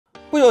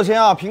不久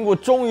前啊，苹果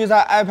终于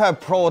在 iPad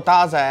Pro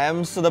搭载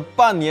M4 的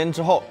半年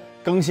之后，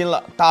更新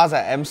了搭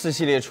载 M4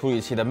 系列处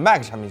理器的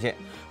Mac 产品线。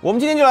我们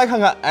今天就来看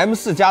看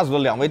M4 家族的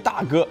两位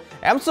大哥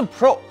M4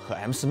 Pro 和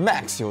M4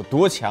 Max 有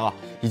多强啊，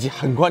以及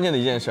很关键的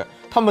一件事，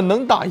他们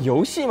能打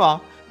游戏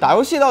吗？打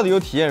游戏到底又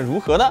体验如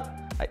何呢？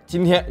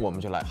今天我们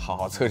就来好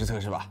好测试测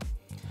试吧。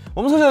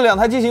我们测试的两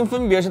台机型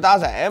分别是搭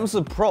载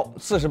M4 Pro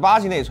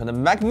 48G 内存的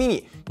Mac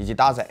Mini， 以及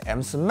搭载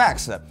M4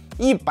 Max 的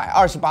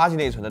128G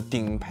内存的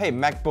顶配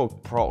MacBook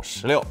Pro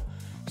 16。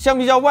相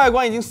比较外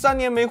观已经3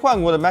年没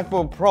换过的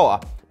MacBook Pro 啊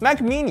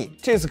 ，Mac Mini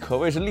这次可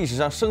谓是历史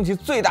上升级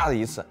最大的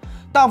一次，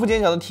大幅减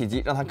小的体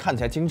积让它看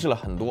起来精致了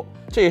很多。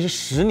这也是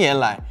10年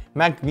来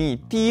Mac Mini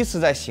第一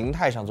次在形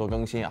态上做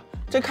更新啊，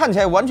这看起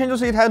来完全就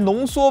是一台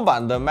浓缩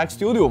版的 Mac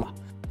Studio 嘛。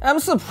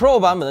M4 Pro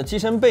版本的机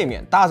身背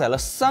面搭载了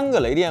3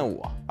个雷电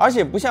5啊，而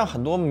且不像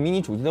很多迷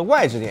你主机的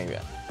外置电源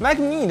 ，Mac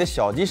Mini 的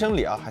小机身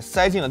里啊还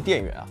塞进了电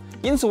源啊。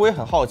因此我也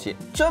很好奇，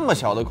这么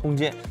小的空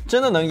间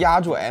真的能压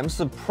住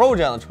M4 Pro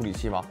这样的处理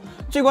器吗？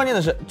最关键的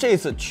是，这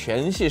次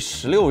全系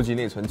16G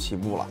内存起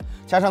步了，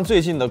加上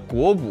最近的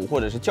国补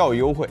或者是教育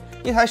优惠，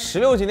一台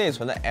16G 内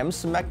存的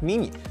M4 Mac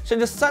Mini 甚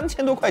至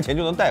3000多块钱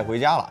就能带回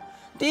家了。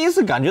第一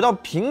次感觉到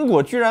苹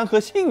果居然和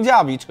性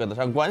价比扯得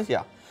上关系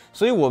啊！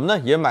所以我们呢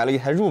也买了一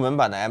台入门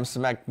版的 M4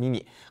 Mac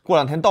Mini， 过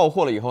2天到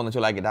货了以后呢，就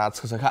来给大家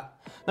测测看。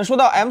那说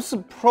到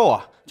M4 Pro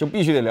啊，就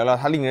必须得聊聊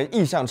它令人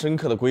印象深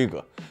刻的规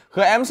格。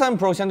和 M3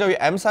 Pro 相较于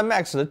M3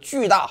 Max 的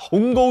巨大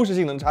鸿沟式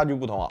性能差距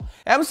不同啊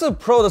 ，M4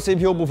 Pro 的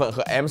CPU 部分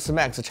和 M4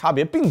 Max 差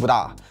别并不大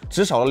啊，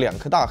只少了2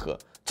颗大核。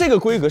这个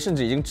规格甚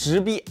至已经直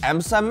逼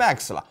M3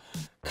 Max 了。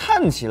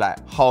看起来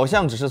好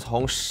像只是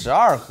从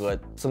12核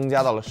增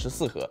加到了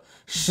14核，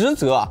实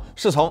则啊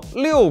是从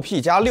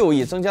6P 加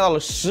6E 增加到了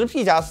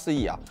10P 加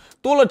4E 啊，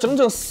多了整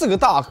整4个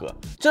大核，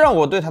这让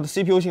我对它的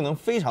CPU 性能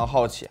非常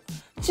好奇。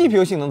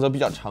GPU 性能则比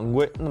较常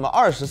规，那么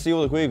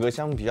20CU 的规格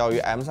相比较于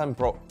M3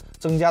 Pro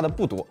增加的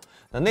不多。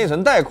那内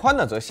存带宽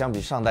呢，则相比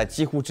上代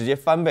几乎直接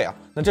翻倍啊。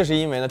那这是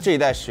因为呢，这一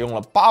代使用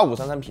了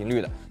8533频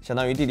率的，相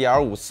当于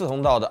DDR5 4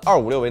通道的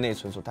256位内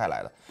存所带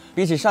来的。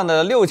比起上代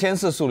的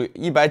6400速率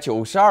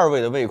192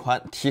位的位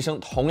宽，提升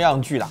同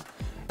样巨大。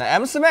那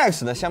M4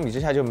 Max 呢，相比之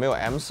下就没有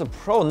M4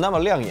 Pro 那么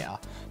亮眼啊。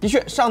的确，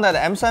上代的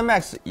M3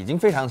 Max 已经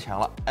非常强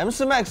了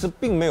 ，M4 Max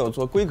并没有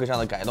做规格上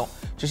的改动，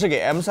只是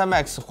给 M3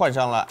 Max 换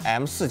上了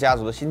M4 家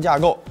族的新架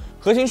构，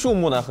核心数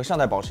目呢和上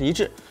代保持一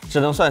致，只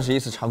能算是一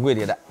次常规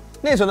迭代。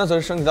内存呢，则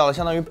是升级到了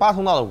相当于8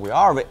通道的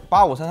512位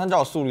8533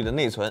兆速率的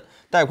内存，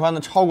带宽呢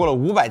超过了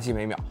500G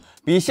每秒，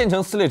比现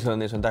成Slate的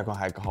内存带宽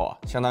还高啊，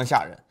相当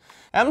吓人。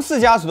M4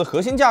 家族的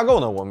核心架构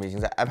呢，我们已经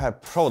在 iPad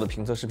Pro 的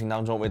评测视频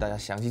当中为大家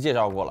详细介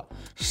绍过了。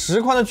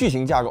10宽的巨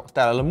型架构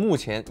带来了目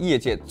前业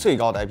界最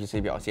高的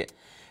IPC 表现。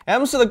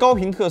M4 的高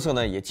频特色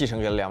呢，也继承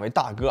给了2位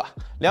大哥啊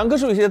，2颗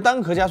处理器的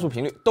单核加速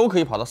频率都可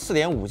以跑到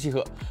 4.5G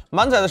赫，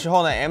满载的时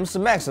候呢 ，M4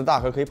 Max 的大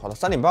核可以跑到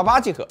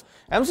 3.88G 赫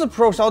 ，M4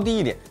 Pro 稍低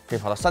一点，可以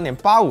跑到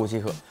 3.85G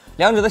赫，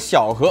两者的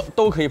小核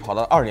都可以跑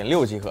到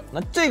 2.6G 赫。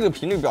那这个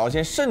频率表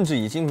现甚至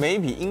已经没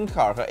比英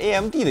特尔和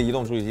AMD 的移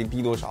动处理器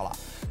低多少了。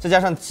再加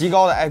上极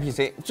高的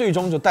IPC， 最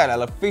终就带来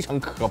了非常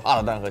可怕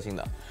的单核性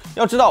能。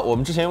要知道，我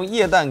们之前用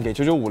液氮给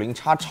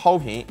9950X 超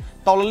频，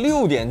到了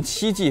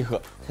 6.7G 赫，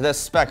才在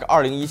Spec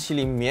 2017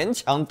里勉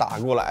强打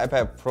过了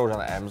iPad Pro 上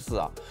的 M4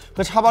 啊。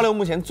和 X86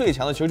 目前最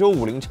强的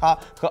9950X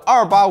和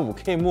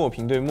 285K 墨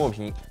屏对墨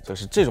屏，则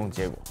是这种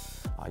结果。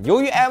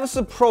由于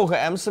M4 Pro 和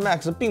M4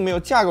 Max 并没有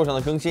架构上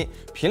的更新，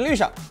频率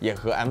上也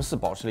和 M4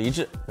 保持了一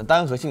致。那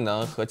单核性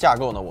能和架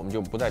构呢，我们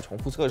就不再重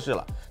复测试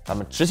了。咱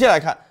们直接来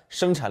看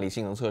生产力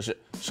性能测试。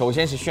首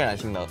先是渲染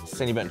性能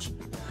Cinebench，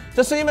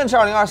 在 Cinebench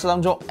 2024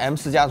当中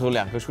 ，M4 家族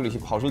2颗处理器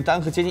跑出了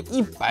单核接近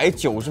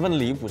190分的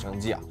离谱成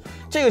绩啊！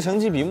这个成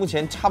绩比目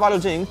前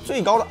X86 阵营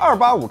最高的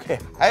 285K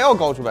还要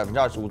高出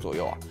25%左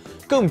右啊！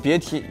更别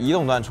提移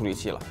动端处理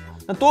器了。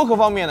那多核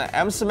方面呢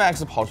 ，M4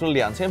 Max 跑出了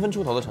2000分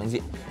出头的成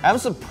绩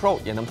 ，M4 Pro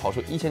也能跑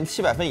出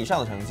1700分以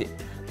上的成绩。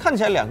看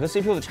起来2颗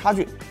CPU 的差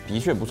距的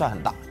确不算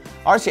很大，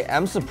而且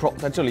M4 Pro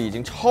在这里已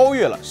经超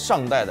越了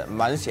上代的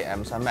满血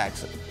M3 Max，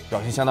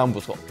 表现相当不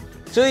错。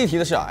值得一提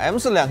的是啊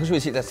 ，M4 2颗处理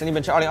器在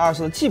Cinebench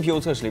 2024的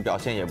GPU 测试里表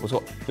现也不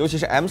错，尤其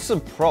是 M4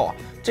 Pro 啊，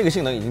这个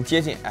性能已经接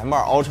近 M2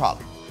 Ultra 了。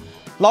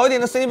老一点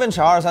的 Cinebench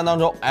 223当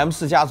中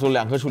 ，M4 家族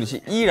2颗处理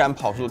器依然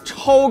跑出了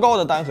超高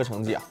的单核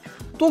成绩啊。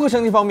多核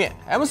成绩方面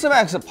 ，M4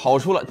 Max 跑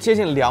出了接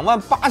近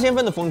28000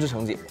分的峰值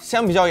成绩，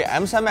相比较于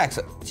M3 Max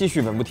继续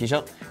稳步提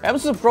升。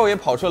M4 Pro 也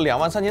跑出了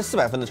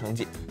23400分的成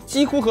绩，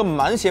几乎和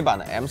满血版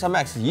的 M3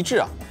 Max 一致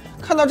啊。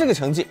看到这个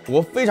成绩，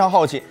我非常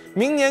好奇，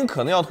明年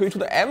可能要推出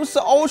的 M4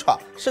 Ultra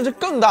甚至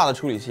更大的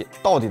处理器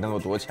到底能有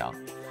多强？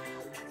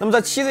那么在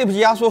7zip 级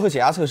压缩和解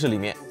压测试里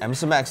面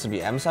 ，M4 Max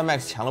比 M3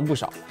 Max 强了不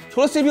少。除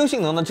了 CPU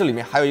性能呢，这里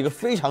面还有一个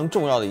非常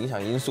重要的影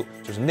响因素，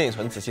就是内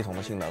存子系统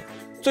的性能。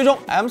最终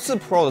M4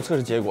 Pro 的测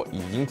试结果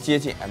已经接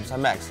近 M3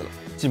 Max 了，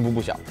进步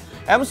不小。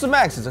M4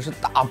 Max 则是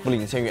大幅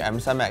领先于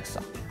M3 Max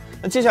啊。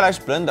那接下来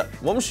是 Blender，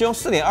 我们使用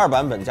 4.2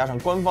 版本加上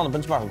官方的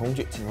benchmark 工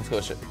具进行测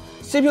试。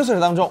CPU 测试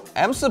当中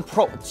 ，M4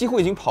 Pro 几乎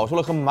已经跑出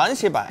了和满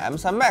血版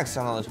M3 Max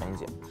相当的成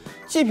绩。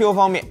GPU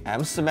方面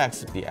 ，M4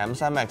 Max 比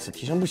M3 Max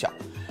提升不小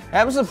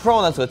 ，M4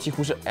 Pro 呢则几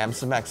乎是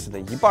M4 Max 的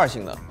一半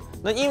性能。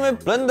那因为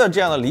Blender 这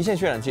样的离线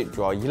渲染器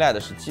主要依赖的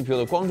是 GPU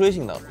的光追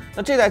性能，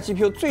那这代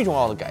GPU 最重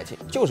要的改进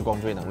就是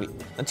光追能力。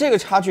那这个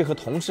差距和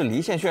同是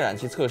离线渲染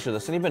器测试的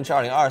Cinebench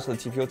 2024的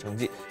GPU 成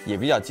绩也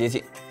比较接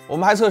近。我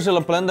们还测试了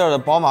Blender 的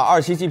宝马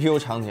27 GPU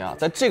场景啊，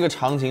在这个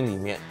场景里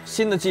面，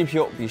新的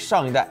GPU 比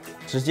上一代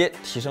直接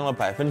提升了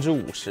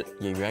50%，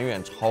也远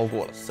远超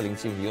过了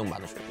4070移动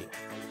版的水平。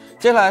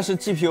接下来是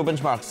GPU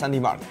Benchmark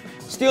 3D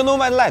Mark。Still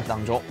Nomad Lite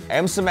当中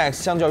 ，M4 Max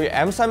相较于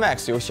M3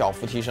 Max 有小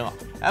幅提升啊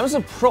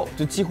 ，M4 Pro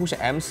就几乎是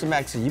M4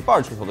 Max 一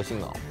半出头的性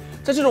能。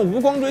在这种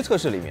无光追测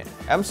试里面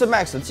 ，M4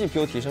 Max 的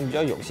GPU 提升比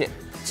较有限，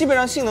基本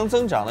上性能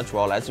增长呢主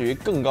要来自于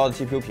更高的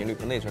GPU 频率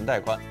和内存带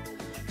宽。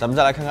咱们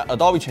再来看看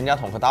Adobe 全家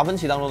桶和达芬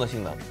奇当中的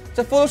性能，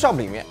在 Photoshop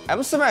里面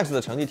 ，M4 Max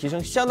的成绩提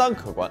升相当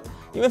可观，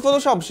因为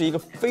Photoshop 是一个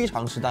非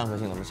常吃单核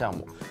性能的项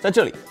目，在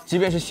这里，即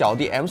便是小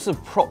弟 M4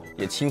 Pro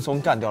也轻松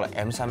干掉了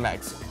M3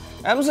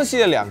 Max。M4 系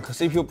列2颗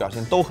CPU 表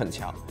现都很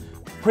强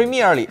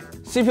 ，Premiere 里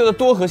CPU 的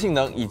多核性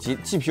能以及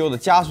GPU 的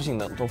加速性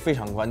能都非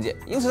常关键，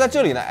因此在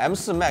这里呢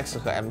 ，M4 Max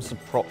和 M4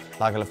 Pro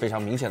拉开了非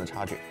常明显的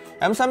差距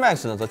 ，M3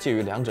 Max 呢则介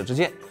于两者之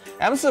间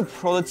 ，M4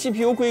 Pro 的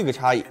GPU 规格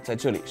差异在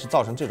这里是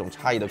造成这种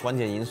差异的关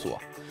键因素啊。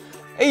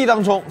A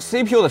当中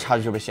CPU 的差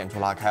距就被显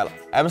著拉开了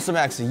 ，M4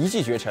 Max 一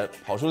骑绝尘，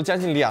跑出了将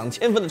近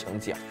2000分的成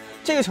绩啊，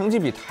这个成绩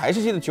比台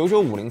式机的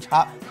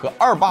9950X 和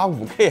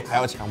285K 还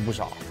要强不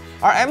少。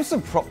而 M4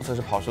 Pro 则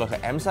是跑出了和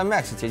M3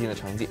 Max 接近的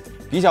成绩，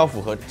比较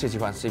符合这几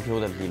款 CPU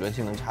的理论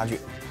性能差距。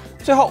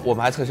最后，我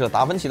们还测试了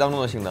达芬奇当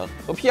中的性能，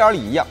和 PR 里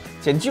一样，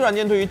剪辑软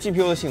件对于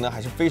GPU 的性能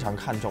还是非常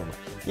看重的，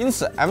因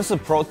此 M4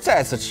 Pro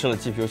再次吃了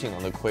GPU 性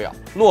能的亏啊，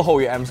落后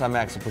于 M3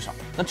 Max 不少。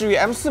那至于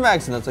M4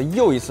 Max 呢，则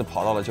又一次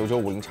跑到了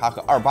9950X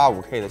和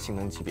285K 的性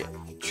能级别，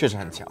确实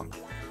很强。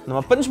那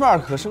么 benchmark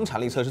和生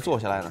产力测试做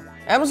下来呢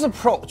 ，M4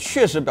 Pro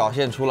确实表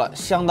现出了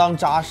相当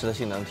扎实的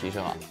性能提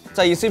升啊，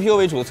在以 CPU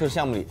为主的测试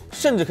项目里，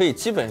甚至可以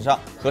基本上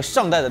和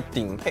上代的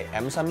顶配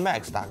M3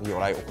 Max 打个有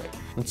来有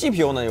回。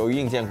GPU 呢，由于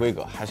硬件规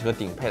格还是和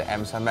顶配的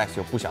M3 Max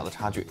有不小的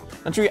差距。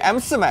那至于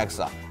M4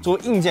 Max 啊，作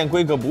为硬件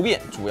规格不变，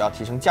主要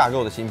提升架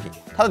构的新品，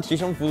它的提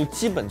升幅度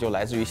基本就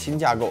来自于新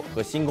架构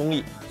和新工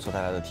艺所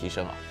带来的提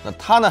升啊。那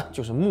它呢，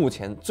就是目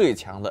前最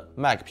强的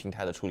Mac 平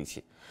台的处理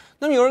器。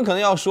那么有人可能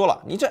要说了，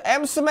你这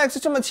M4 Max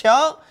这么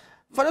强，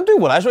反正对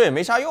我来说也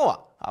没啥用啊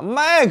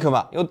，Mac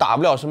嘛又打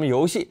不了什么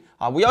游戏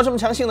啊，我要这么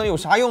强性能有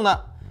啥用呢？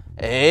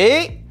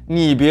哎，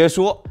你别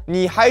说，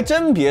你还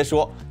真别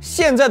说，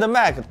现在的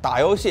Mac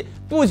打游戏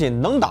不仅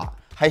能打，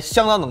还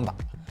相当能打。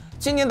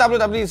今年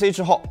WWDC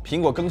之后，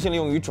苹果更新了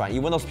用于转移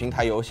Windows 平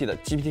台游戏的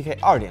GPTK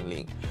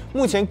 2.0，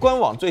 目前官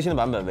网最新的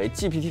版本为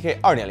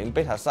GPTK 2.0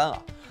 Beta 3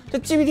啊。这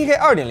GPTK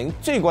 2.0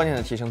 最关键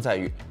的提升在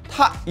于，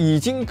它已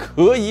经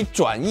可以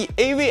转译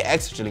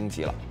AVX 指令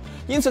集了，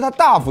因此它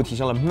大幅提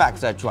升了 Mac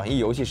在转译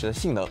游戏时的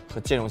性能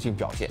和兼容性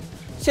表现。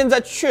现在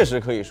确实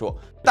可以说，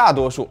大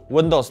多数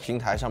Windows 平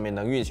台上面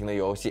能运行的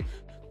游戏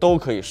都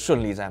可以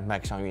顺利在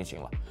Mac 上运行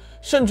了，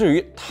甚至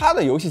于它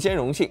的游戏兼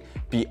容性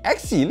比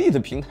X Elite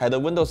平台的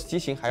Windows 机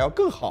型还要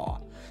更好啊。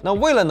那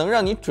为了能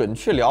让你准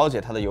确了解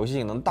它的游戏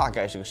性能大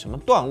概是个什么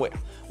段位啊，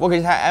我给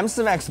这台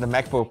M4 Max 的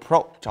MacBook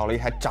Pro 找了一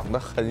台长得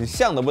很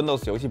像的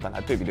Windows 游戏本来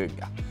对比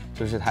啊，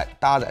就是台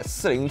搭载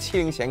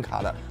4070显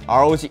卡的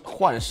ROG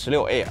幻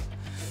16 Air。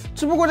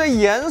只不过这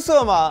颜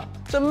色嘛，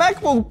这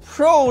MacBook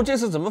Pro 这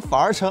次怎么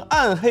反而成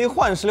暗黑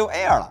幻16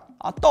 Air 了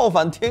啊？倒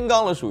反天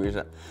罡了，属于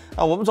是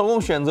啊。我们总共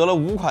选择了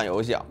5款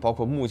游戏啊，包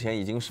括目前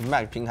已经是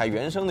Mac 平台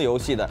原生的游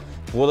戏的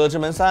《博德之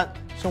门3》《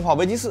生化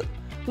危机4》。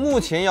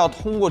目前要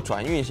通过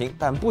转运行，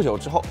但不久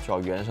之后就要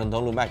原生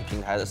登陆 Mac 平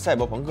台的《赛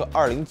博朋克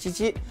2077》，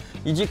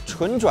以及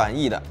纯转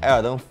译的《艾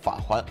尔登法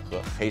环》和《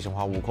黑神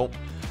话：悟空》。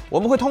我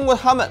们会通过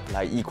它们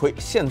来一窥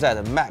现在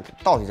的 Mac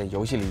到底在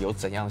游戏里有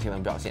怎样的性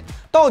能表现，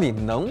到底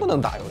能不能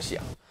打游戏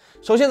啊？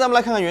首先，咱们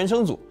来看看原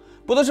生组。《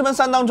博德之门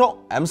3》当中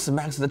 ，M4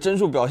 Max 的帧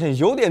数表现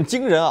有点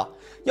惊人啊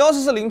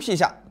！1440P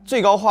下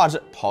最高画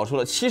质跑出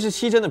了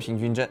77帧的平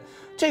均帧，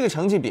这个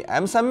成绩比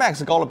M3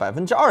 Max 高了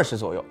20%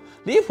左右。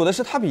离谱的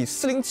是，它比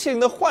4070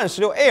的幻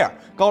16 Air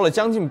高了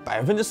将近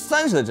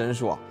30%的帧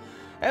数啊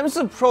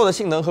！M4 Pro 的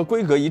性能和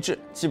规格一致，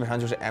基本上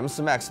就是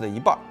M4 Max 的一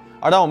半。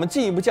而当我们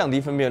进一步降低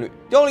分辨率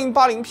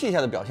，1080P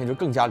下的表现就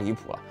更加离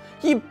谱了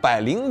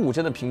，105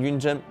帧的平均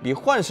帧比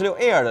幻16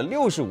 Air 的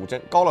65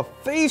帧高了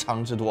非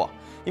常之多。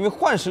因为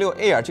幻16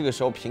 Air 这个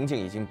时候瓶颈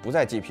已经不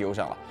在 GPU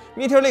上了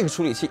 ，Meteor Lake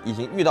处理器已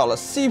经遇到了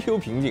CPU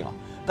瓶颈啊。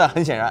但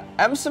很显然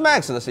 ，M4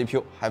 Max 的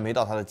CPU 还没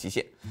到它的极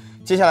限。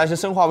接下来是《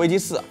生化危机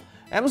4》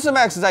，M4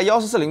 Max 在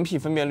1440P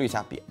分辨率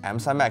下比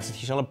M3 Max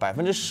提升了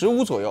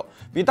15%左右，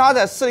比搭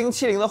载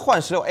4070的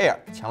幻16 Air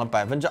强了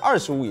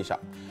25%以上。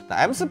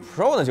那 M4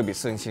 Pro 呢就比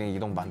4070移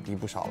动版低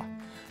不少了。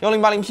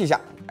1080P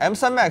下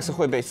 ，M3 Max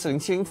会被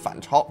4070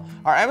反超，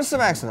而 M4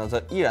 Max 呢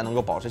则依然能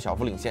够保持小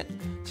幅领先。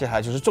接下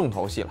来就是重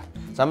头戏了，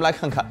咱们来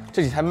看看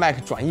这几台 Mac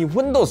转译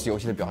Windows 游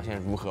戏的表现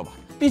如何吧。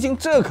毕竟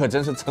这可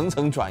真是层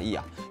层转译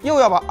啊，又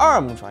要把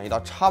ARM 转移到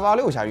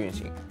X86 下运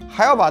行，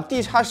还要把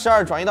D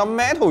X12 转移到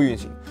Metal 运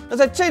行，那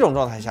在这种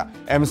状态下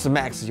 ，M4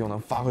 Max 又能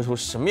发挥出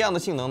什么样的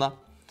性能呢？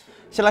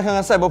先来看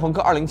看赛博朋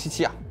克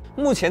2077啊，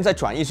目前在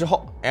转移之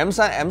后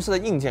 ，M3、M4 的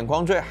硬件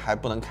光追还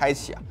不能开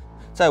启啊。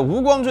在无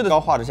光追的高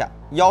画质下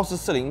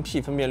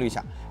，1440p 分辨率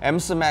下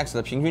 ，M4 Max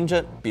的平均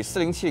帧比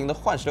4070的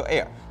幻16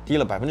 Air 低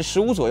了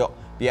15%左右，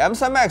比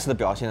M3 Max 的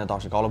表现呢倒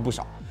是高了不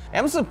少。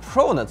M4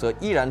 Pro 呢则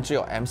依然只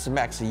有 M4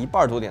 Max 一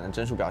半多点的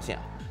帧数表现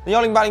啊。那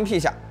1080p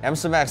下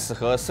 ，M4 Max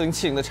和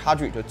4070的差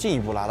距就进一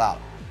步拉大了。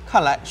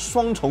看来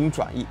双重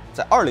转移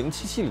在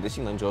2077里的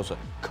性能折损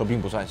可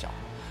并不算小。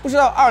不知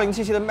道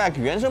2077的 Mac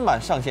原生版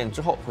上线之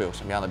后会有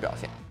什么样的表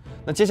现？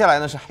那接下来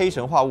呢是黑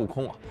神话悟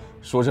空啊。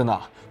说真的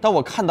啊，当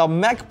我看到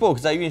MacBook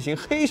在运行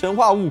黑神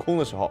话悟空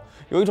的时候，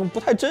有一种不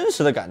太真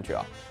实的感觉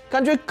啊，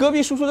感觉隔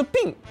壁叔叔的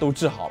病都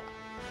治好了。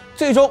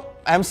最终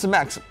M4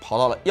 Max 跑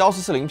到了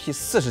1440p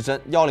 40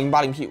帧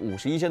，1080p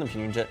 51帧的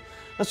平均帧。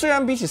那虽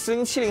然比起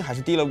4070还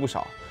是低了不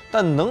少，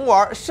但能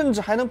玩甚至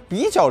还能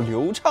比较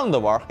流畅的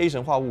玩黑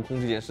神话悟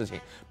空这件事情，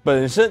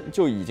本身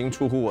就已经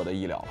出乎我的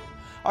意料了。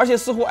而且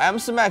似乎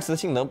M4 Max 的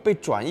性能被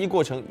转移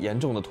过程严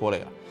重的拖累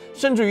了，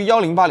甚至于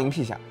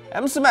1080p 下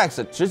M4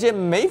 Max 直接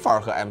没法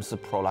和 M4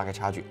 Pro 拉开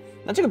差距。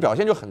那这个表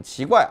现就很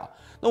奇怪啊。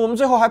那我们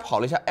最后还跑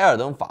了一下艾尔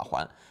登法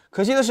环，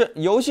可惜的是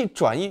游戏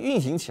转移运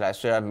行起来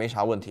虽然没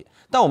啥问题，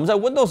但我们在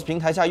Windows 平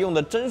台下用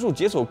的帧数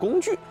解锁工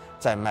具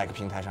在 Mac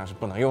平台上是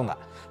不能用的，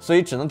所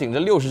以只能顶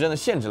着60帧的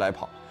限制来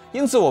跑。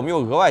因此我们又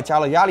额外加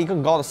了压力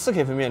更高的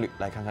 4K 分辨率，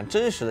来看看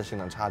真实的性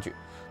能差距。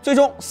最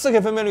终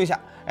 4K 分辨率下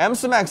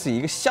M4 Max 以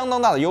一个相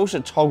当大的优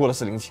势超过了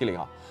4070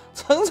啊，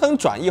层层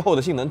转移后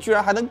的性能居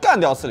然还能干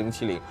掉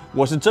4070，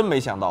我是真没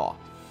想到啊！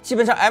基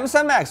本上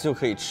M3 Max 就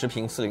可以持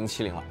平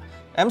4070了。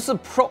M4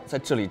 Pro 在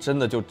这里真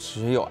的就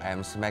只有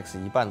M4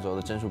 Max 一半左右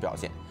的帧数表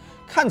现，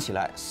看起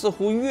来似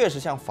乎越是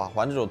像法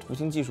环这种图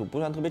形技术不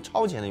算特别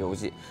超前的游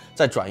戏，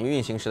在转移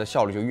运行时的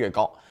效率就越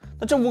高。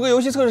那这5个游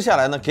戏测试下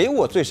来呢，给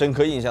我最深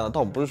刻印象的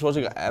倒不是说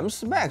这个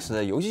M4 Max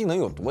的游戏性能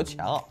有多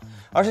强啊，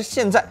而是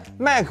现在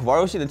Mac 玩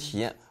游戏的体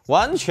验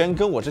完全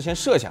跟我之前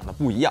设想的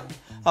不一样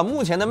啊！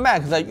目前的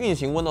Mac 在运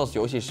行 Windows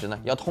游戏时呢，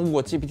要通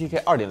过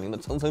GPTK 2.0的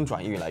层层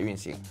转移来运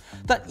行，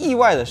但意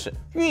外的是，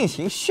运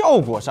行效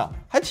果上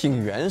还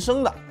挺原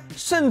生的，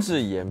甚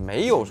至也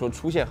没有说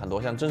出现很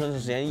多像真实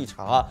时间异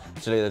常啊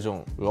之类的这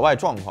种额外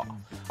状况。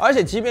而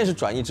且即便是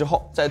转移之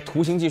后，在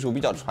图形技术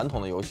比较传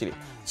统的游戏里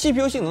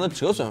 ，GPU 性能的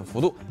折损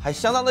幅度还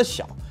相当的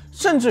小，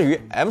甚至于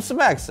M4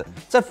 Max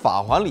在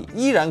法环里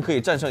依然可以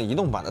战胜移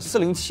动版的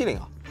4070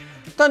啊。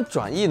但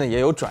转译呢也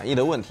有转译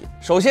的问题。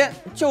首先，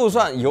就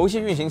算游戏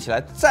运行起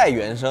来再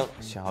原生，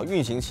想要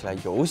运行起来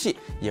游戏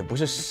也不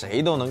是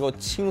谁都能够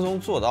轻松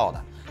做到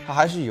的，它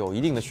还是有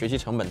一定的学习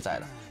成本在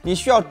的，你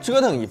需要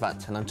折腾一番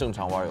才能正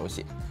常玩游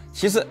戏。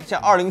其次，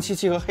像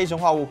2077和黑神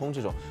话悟空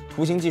这种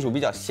图形技术比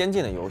较先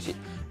进的游戏，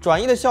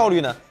转移的效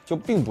率呢就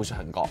并不是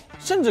很高，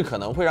甚至可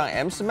能会让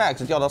M4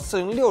 Max 掉到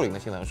4060的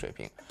性能水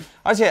平。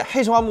而且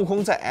黑神话悟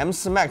空在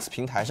M4 Max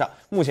平台上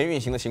目前运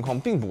行的情况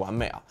并不完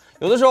美啊，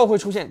有的时候会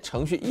出现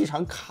程序异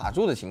常卡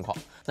住的情况。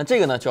那这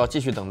个呢就要继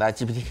续等待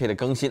GPTK 的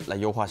更新来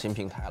优化新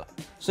平台了。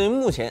所以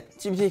目前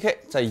GPTK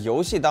在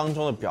游戏当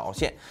中的表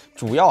现，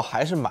主要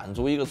还是满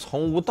足一个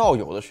从无到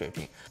有的水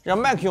平，让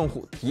Mac 用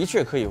户的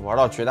确可以玩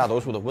到绝大多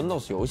数的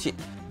Windows 游戏。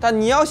但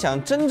你要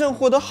想真正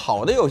获得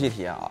好的游戏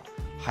体验啊，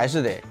还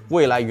是得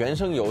未来原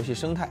生游戏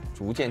生态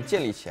逐渐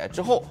建立起来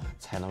之后，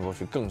才能够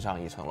去更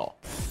上一层楼。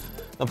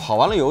那跑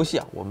完了游戏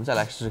啊，我们再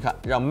来试试看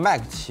让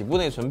Mac 起步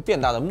内存变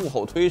大的幕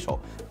后推手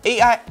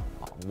AI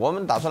啊，我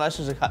们打算来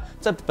试试看，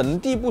在本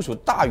地部署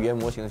大语言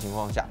模型的情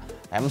况下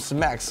 ，M4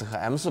 Max 和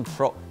M4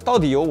 Pro 到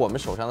底有我们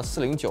手上的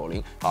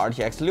4090和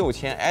RTX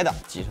 6000 Ada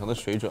几成的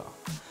水准啊？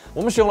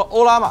我们使用了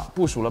欧拉玛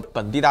部署了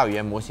本地大语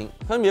言模型，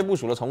分别部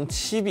署了从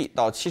7B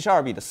到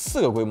72B 的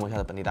4个规模下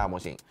的本地大模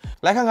型。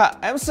来看看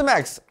M4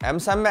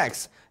 Max、M3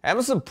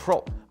 Max、M4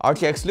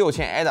 Pro、RTX 6000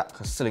 Ada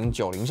和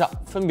4090上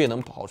分别能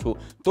跑出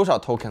多少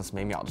tokens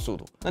每秒的速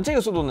度。那这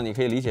个速度呢，你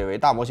可以理解为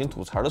大模型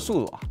吐词的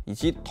速度啊，以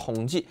及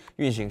统计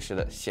运行时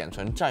的显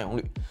存占用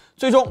率。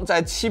最终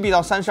在7B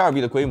到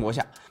32B 的规模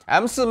下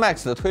 ，M4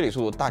 Max 的推理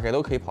速度大概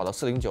都可以跑到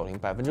4090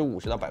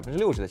 50%到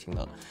60%的性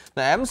能。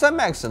那 M3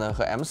 Max 呢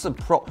和 M4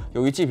 Pro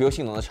由于 GPU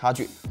性能的差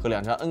距和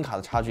2张 N 卡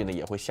的差距呢，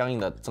也会相应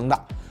的增大。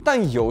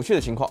但有趣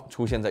的情况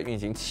出现在运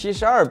行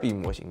72B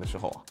模型的时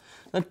候啊，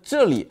那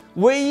这里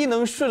唯一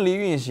能顺利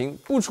运行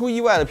不出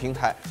意外的平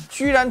台，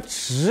居然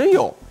只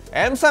有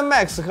M3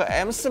 Max 和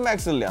M4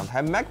 Max 的2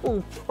台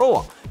MacBook Pro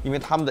啊，因为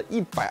它们的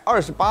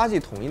128G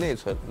统一内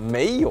存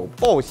没有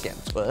爆显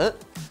存。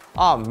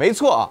啊，没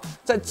错啊，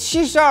在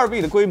72B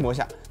的规模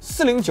下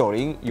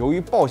，4090由于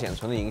爆显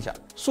存的影响，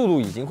速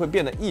度已经会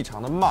变得异常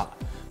的慢了。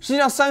实际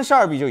上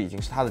32B 就已经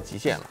是它的极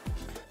限了。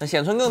那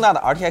显存更大的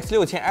RTX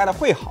 6000 Ada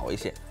会好一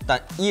些，但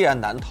依然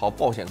难逃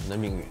爆显存的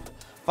命运。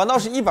反倒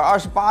是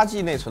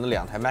128G 内存的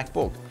2台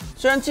MacBook，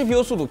 虽然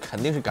GPU 速度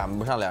肯定是赶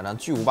不上2张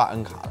巨无霸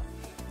N 卡的，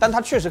但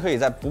它确实可以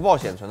在不爆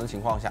显存的情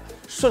况下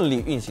顺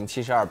利运行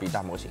72B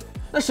大模型。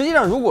那实际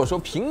上，如果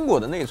说苹果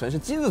的内存是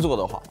金子做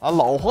的话啊，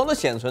老黄的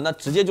显存呢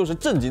直接就是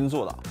正金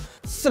做的。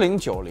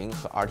4090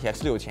和 RTX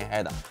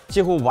 6000i 的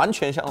几乎完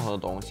全相同的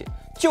东西，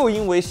就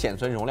因为显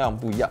存容量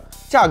不一样，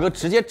价格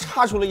直接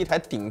差出了一台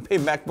顶配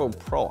MacBook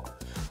Pro 啊。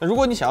那如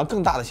果你想要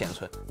更大的显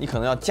存，你可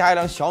能要加一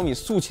辆小米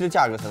速7的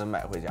价格才能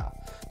买回家。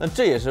那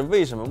这也是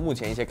为什么目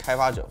前一些开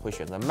发者会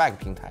选择 Mac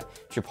平台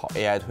去跑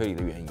AI 推理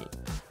的原因。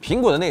苹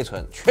果的内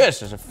存确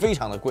实是非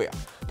常的贵啊，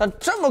但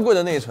这么贵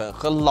的内存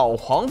和老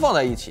黄放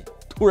在一起，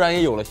突然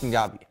也有了性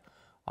价比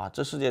啊！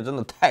这世界真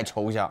的太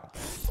抽象了。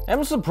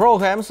M4 Pro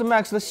和 M4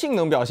 Max 的性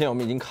能表现我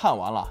们已经看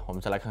完了，我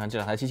们再来看看这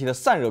两台机器的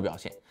散热表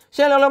现。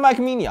先聊聊 Mac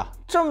Mini 啊，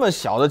这么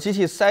小的机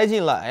器塞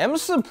进了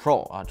M4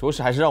 Pro 啊，着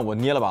实还是让我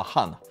捏了把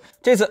汗的。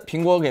这次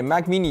苹果给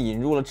Mac Mini 引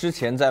入了之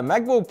前在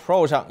MacBook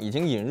Pro 上已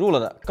经引入了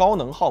的高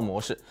能耗模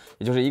式，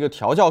也就是一个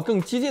调教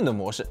更激进的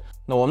模式。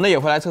那我们呢也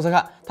会来测测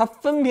看，它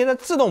分别在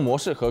自动模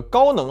式和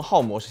高能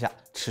耗模式下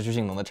持续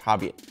性能的差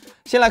别。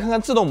先来看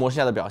看自动模式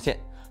下的表现。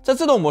在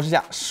自动模式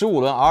下，15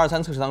轮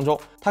R23 测试当中，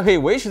它可以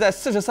维持在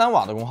43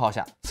瓦的功耗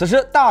下，此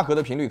时大核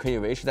的频率可以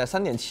维持在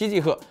 3.7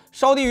 吉赫，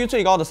稍低于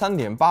最高的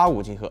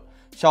 3.85 吉赫。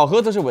小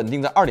核则是稳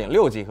定在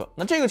 2.6 吉赫，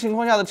那这个情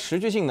况下的持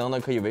续性能呢，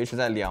可以维持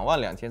在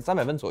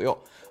22300分左右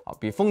啊，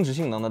比峰值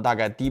性能呢大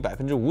概低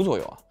 5% 左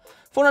右啊。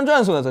风扇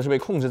转速呢，则是被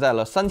控制在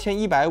了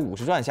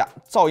3150转下，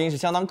噪音是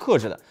相当克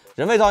制的，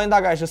人way噪音大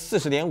概是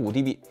 40.5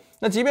 dB。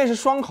那即便是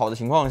双烤的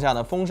情况下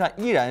呢，风扇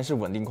依然是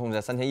稳定控制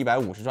在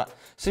3150转。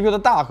CPU 的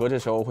大核这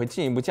时候会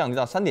进一步降低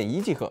到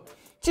 3.1 吉赫。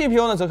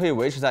GPU 呢，则可以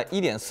维持在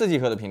 1.4 吉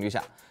赫的频率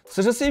下，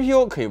此时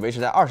CPU 可以维持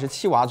在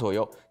27瓦左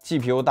右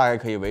 ，GPU 大概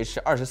可以维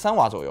持23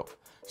瓦左右。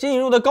新引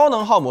入的高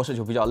能耗模式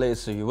就比较类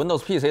似于 Windows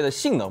PC 的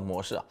性能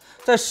模式啊，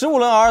在15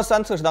轮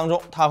R3 测试当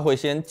中，它会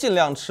先尽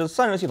量吃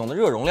散热系统的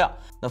热容量，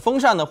那风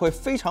扇呢会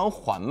非常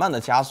缓慢的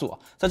加速啊，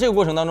在这个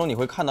过程当中，你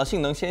会看到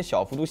性能先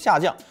小幅度下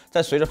降，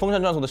再随着风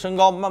扇转速的升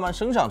高慢慢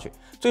升上去，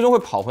最终会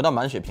跑回到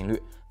满血频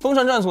率。风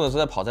扇转速呢，则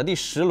在跑在第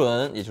10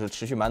轮，也就是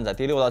持续满载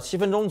第6到7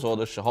分钟左右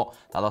的时候，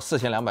达到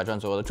4200转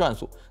左右的转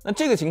速。那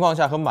这个情况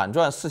下和满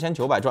转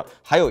4900转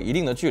还有一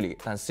定的距离，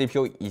但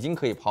CPU 已经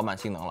可以跑满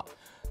性能了。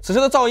此时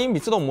的噪音比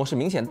自动模式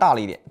明显大了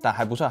一点，但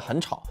还不算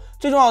很吵。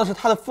最重要的是，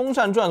它的风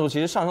扇转速其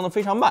实上升的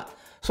非常慢，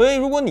所以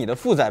如果你的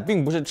负载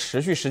并不是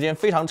持续时间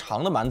非常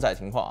长的满载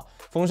情况啊，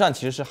风扇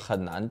其实是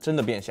很难真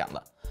的变响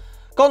的。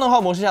高能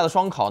耗模式下的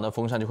双烤呢，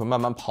风扇就会慢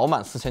慢跑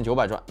满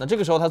4900转，那这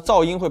个时候它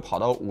噪音会跑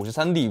到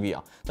53 dB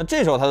啊，那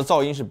这时候它的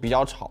噪音是比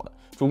较吵的，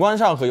主观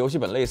上和游戏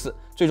本类似，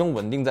最终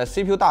稳定在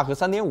CPU 大核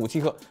 3.5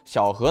 吉赫，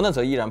小核呢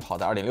则依然跑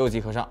在 2.6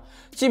 吉赫上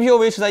 ，GPU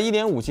维持在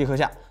 1.5 吉赫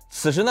下，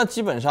此时呢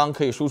基本上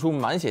可以输出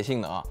满血性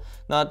能啊，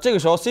那这个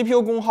时候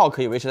CPU 功耗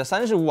可以维持在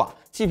35瓦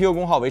 ，GPU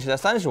功耗维持在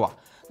30瓦，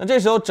那这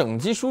时候整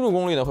机输入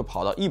功率呢会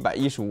跑到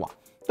115瓦，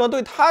那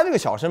对它这个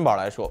小身板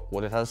来说，我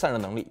对它的散热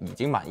能力已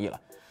经满意了。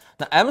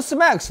那 M4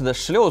 Max 的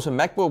16寸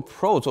MacBook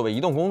Pro 作为移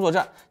动工作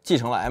站，继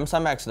承了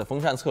M3 Max 的风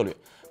扇策略，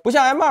不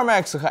像 M2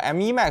 Max 和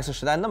M1 Max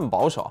时代那么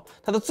保守，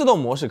它的自动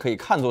模式可以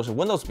看作是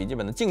Windows 笔记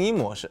本的静音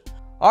模式。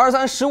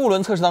R3 15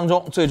轮测试当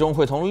中，最终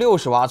会从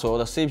60瓦左右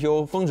的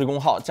CPU 峰值功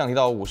耗降低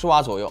到50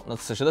瓦左右。那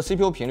此时的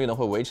CPU 频率呢，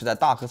会维持在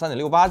大核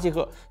 3.68 吉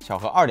赫、小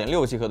核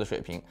 2.6 吉赫的水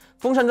平。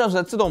风扇转速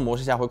在自动模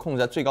式下会控制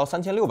在最高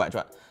3600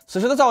转。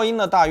此时的噪音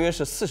呢，大约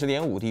是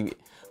 40.5 dB。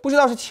不知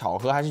道是巧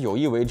合还是有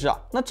意为之啊？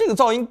那这个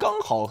噪音刚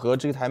好和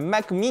这台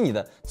Mac Mini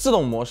的自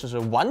动模式是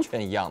完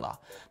全一样的啊，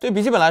对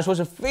笔记本来说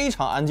是非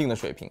常安静的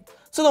水平。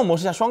自动模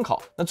式下双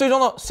烤，那最终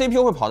呢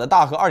CPU 会跑在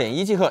大核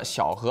 2.1 吉赫、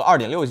小核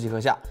 2.6 吉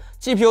赫下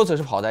 ，GPU 则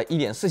是跑在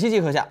 1.47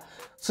 吉赫下。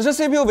此时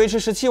CPU 维持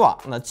17瓦，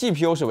那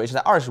GPU 是维持在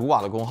25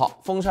瓦的功耗，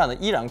风扇呢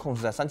依然控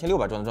制在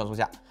3600转的转速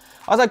下。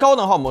而在高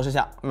能耗模式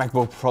下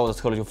 ，MacBook Pro 的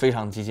策略就非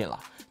常激进了，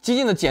激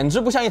进的简直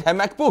不像一台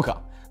MacBook 啊。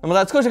那么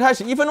在测试开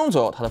始1分钟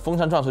左右，它的风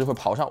扇转速就会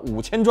跑上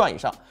5000转以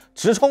上，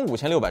直冲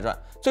5600转。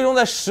最终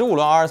在15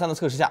轮 R3 的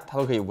测试下，它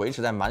都可以维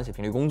持在满血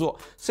频率工作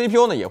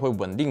 ，CPU 呢也会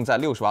稳定在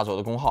60瓦左右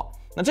的功耗。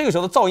那这个时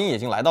候的噪音已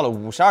经来到了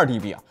52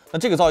 dB 啊，那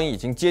这个噪音已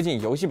经接近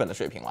游戏本的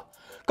水平了。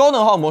高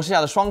能耗模式下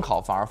的双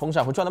烤反而风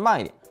扇会转得慢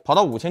一点，跑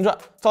到5000转，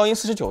噪音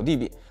49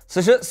 dB。此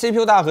时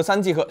CPU 大核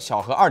3 吉赫，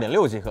小核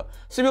 2.6 吉赫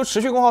 ，CPU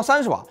持续功耗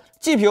30瓦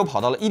 ，GPU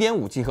跑到了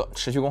 1.5 吉赫，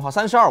持续功耗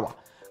32瓦。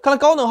看来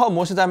高能耗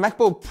模式在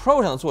MacBook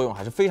Pro 上的作用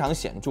还是非常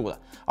显著的，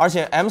而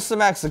且 M4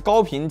 Max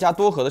高频加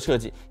多核的设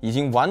计已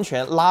经完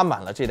全拉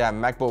满了这代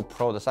MacBook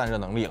Pro 的散热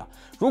能力了。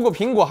如果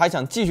苹果还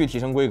想继续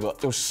提升规格，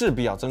就势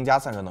必要增加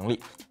散热能力。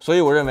所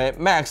以我认为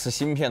Max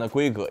芯片的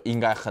规格应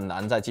该很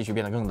难再继续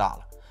变得更大了。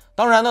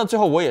当然呢，最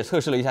后我也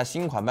测试了一下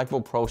新款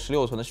MacBook Pro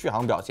 16寸的续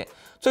航表现，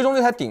最终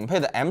这台顶配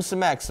的 M4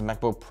 Max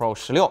MacBook Pro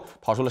 16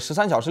跑出了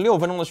13小时6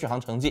分钟的续航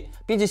成绩，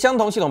比起相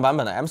同系统版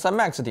本的 M3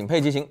 Max 顶配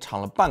机型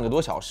长了半个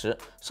多小时，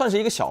算是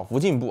一个小幅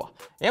进步啊。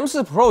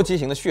M4 Pro 机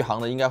型的续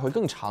航呢应该会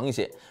更长一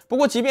些，不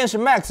过即便是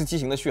Max 机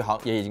型的续航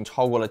也已经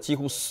超过了几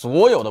乎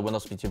所有的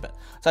Windows 笔记本，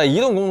在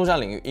移动工作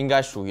站领域应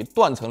该属于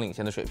断层领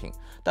先的水平。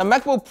但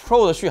MacBook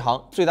Pro 的续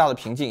航最大的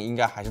瓶颈应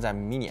该还是在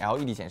Mini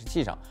LED 显示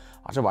器上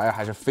啊，这玩意儿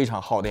还是非常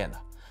耗电的。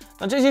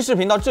那这期视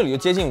频到这里就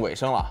接近尾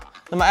声了。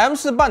那么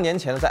M4 半年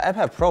前呢，在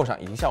iPad Pro 上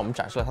已经向我们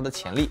展示了它的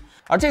潜力，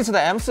而这次的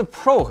M4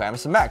 Pro 和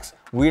M4 Max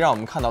无疑让我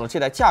们看到了这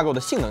代架构的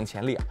性能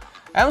潜力啊。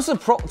M4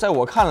 Pro 在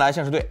我看来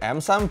像是对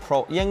M3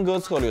 Pro 阉割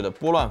策略的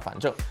拨乱反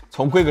正。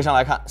从规格上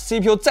来看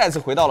 ，CPU 再次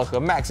回到了和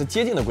Max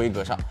接近的规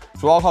格上，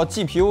主要靠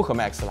GPU 和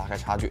Max 拉开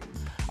差距。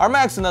而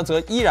Max 呢，则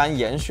依然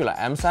延续了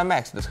M3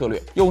 Max 的策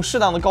略，用适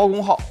当的高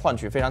功耗换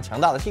取非常强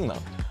大的性能。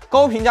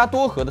高频加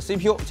多核的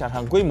CPU 加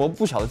上规模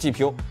不小的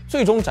GPU，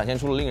 最终展现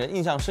出了令人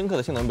印象深刻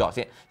的性能表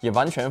现，也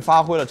完全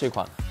发挥了这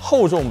款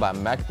厚重版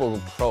MacBook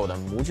Pro 的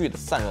模具的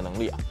散热能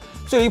力啊！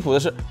最离谱的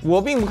是，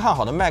我并不看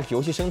好的 Mac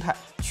游戏生态，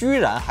居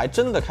然还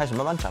真的开始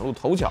慢慢崭露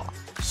头角了，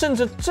甚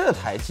至这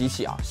台机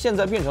器啊，现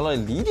在变成了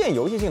离电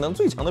游戏性能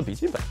最强的笔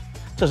记本，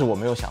这是我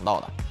没有想到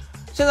的。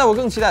现在我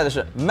更期待的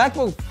是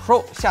MacBook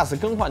Pro 下次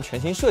更换全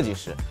新设计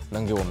时，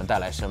能给我们带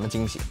来什么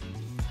惊喜。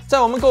在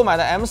我们购买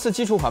的 M4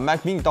 基础款 Mac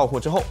Mini 到货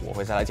之后，我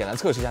会再来简单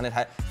测试一下那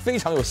台非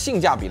常有性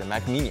价比的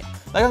Mac Mini，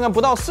 来看看不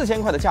到4000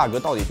块的价格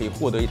到底可以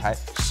获得一台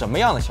什么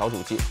样的小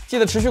主机。记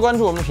得持续关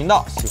注我们的频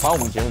道，喜欢我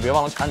们的节目别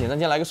忘了点赞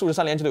键来个素质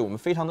3连，这对我们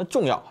非常的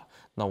重要。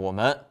那我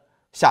们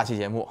下期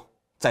节目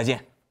再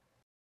见。